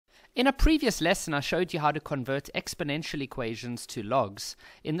In a previous lesson, I showed you how to convert exponential equations to logs.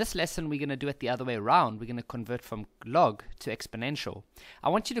 In this lesson, we're going to do it the other way around. We're going to convert from log to exponential. I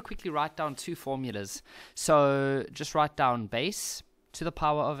want you to quickly write down two formulas. So just write down base to the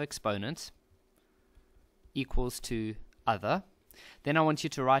power of exponent equals to other. Then I want you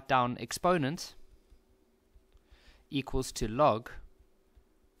to write down exponent equals to log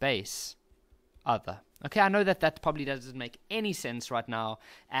base other. Okay, I know that probably doesn't make any sense right now,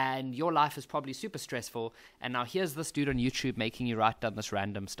 and your life is probably super stressful, and now here's this dude on YouTube making you write down this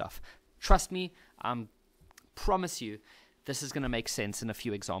random stuff. Trust me, promise you, this is going to make sense in a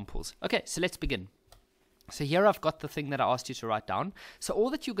few examples. Okay, so let's begin. So here I've got the thing that I asked you to write down. So all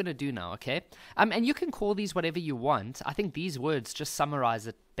that you're going to do now, okay, and you can call these whatever you want. I think these words just summarize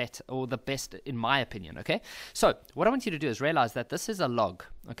it better, or the best in my opinion, okay? So what I want you to do is realize that this is a log,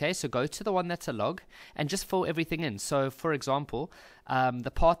 okay? So go to the one that's a log and just fill everything in. So for example,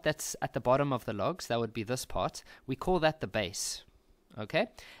 the part that's at the bottom of the logs, that would be this part, we call that the base. Okay,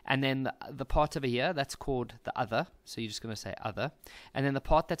 and then the part over here, that's called the other, so you're just going to say other, and then the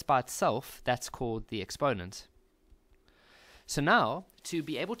part that's by itself, that's called the exponent. So now, to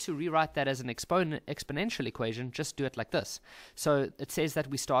be able to rewrite that as an exponential equation, just do it like this. So it says that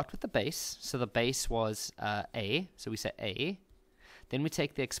we start with the base, so the base was a, so we say a, then we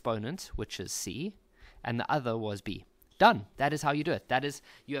take the exponent, which is c, and the other was b. Done. That is how you do it. That is,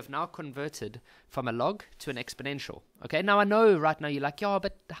 you have now converted from a log to an exponential. Okay, now I know right now you're like, yeah,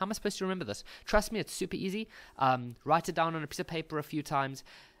 but how am I supposed to remember this? Trust me, it's super easy. Write it down on a piece of paper a few times.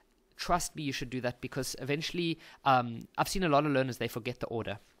 Trust me, you should do that, because eventually, I've seen a lot of learners, they forget the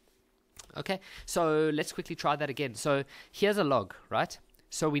order. Okay, so let's quickly try that again. So here's a log, right?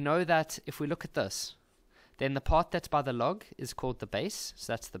 So we know that if we look at this, then the part that's by the log is called the base,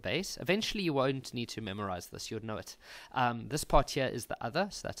 so that's the base. Eventually you won't need to memorize this, you'll know it. This part here is the other,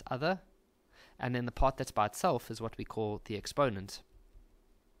 so that's other. And then the part that's by itself is what we call the exponent.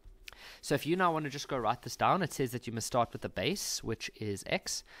 So if you now want to just go write this down, it says that you must start with the base, which is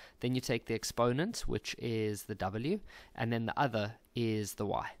x. Then you take the exponent, which is the w. And then the other is the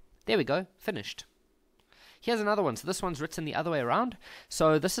y. There we go, finished. Here's another one. So this one's written the other way around.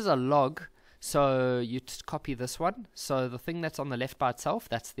 So this is a log. So you copy this one. So the thing that's on the left by itself,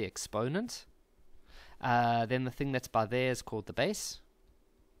 that's the exponent. Then the thing that's by there is called the base.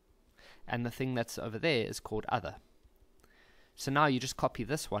 And the thing that's over there is called other. So now you just copy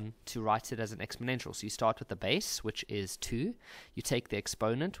this one to write it as an exponential. So you start with the base, which is 2. You take the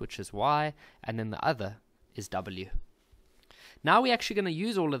exponent, which is y. And then the other is w. Now we're actually going to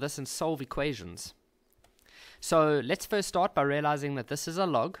use all of this and solve equations. So let's first start by realizing that this is a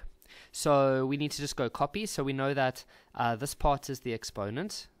log. So we need to just go copy. So we know that this part is the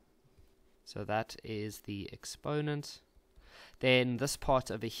exponent. So that is the exponent. Then this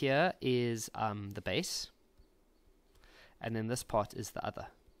part over here is the base. And then this part is the other.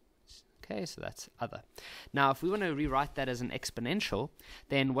 Okay, so that's other. Now, if we want to rewrite that as an exponential,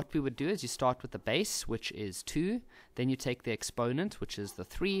 then what we would do is you start with the base, which is 2. Then you take the exponent, which is the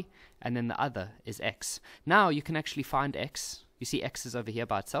 3. And then the other is x. Now, you can actually find x. You see x is over here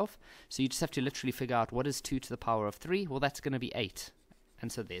by itself. So you just have to literally figure out what is 2 to the power of 3. Well, that's going to be 8.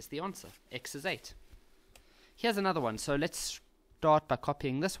 And so there's the answer. X is 8. Here's another one. So let's start by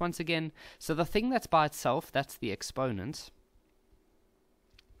copying this once again. So the thing that's by itself, that's the exponent.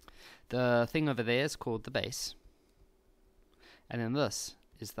 The thing over there is called the base. And then this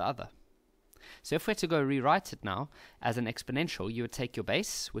is the other. So if we're to go rewrite it now as an exponential, you would take your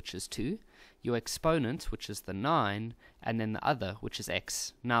base, which is 2, your exponent, which is the 9, and then the other, which is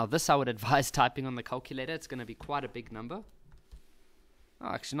x. Now this I would advise typing on the calculator. It's going to be quite a big number. Oh,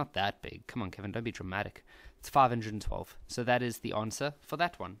 actually not that big. Come on, Kevin, don't be dramatic. It's 512. So that is the answer for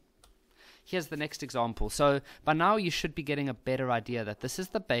that one. Here's the next example. So by now you should be getting a better idea that this is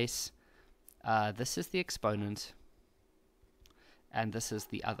the base, this is the exponent, and this is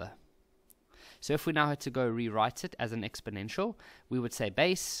the other. So if we now had to go rewrite it as an exponential, we would say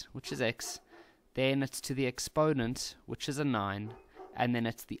base, which is x, then it's to the exponent, which is a 9, and then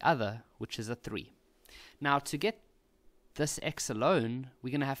it's the other, which is a 3. Now to get this x alone,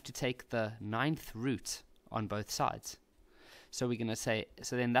 we're going to have to take the 9th root on both sides. So we're going to say,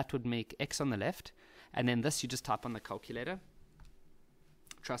 so then that would make x on the left, and then this you just type on the calculator.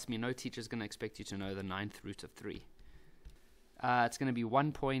 Trust me, no teacher is going to expect you to know the 9th root of 3. It's going to be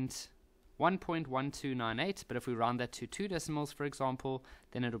 1.1298, but if we round that to 2 decimals, for example,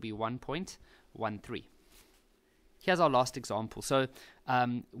 then it'll be 1.13. Here's our last example. So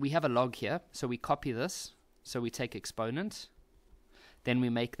we have a log here, so we copy this. So we take exponent, then we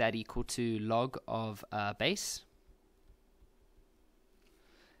make that equal to log of base,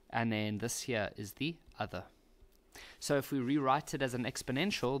 and then this here is the other. So if we rewrite it as an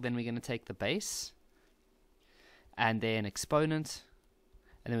exponential, then we're going to take the base and then exponent,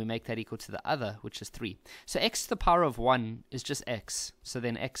 and then we make that equal to the other, which is 3. So x to the power of 1 is just x, so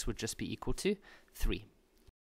then x would just be equal to 3.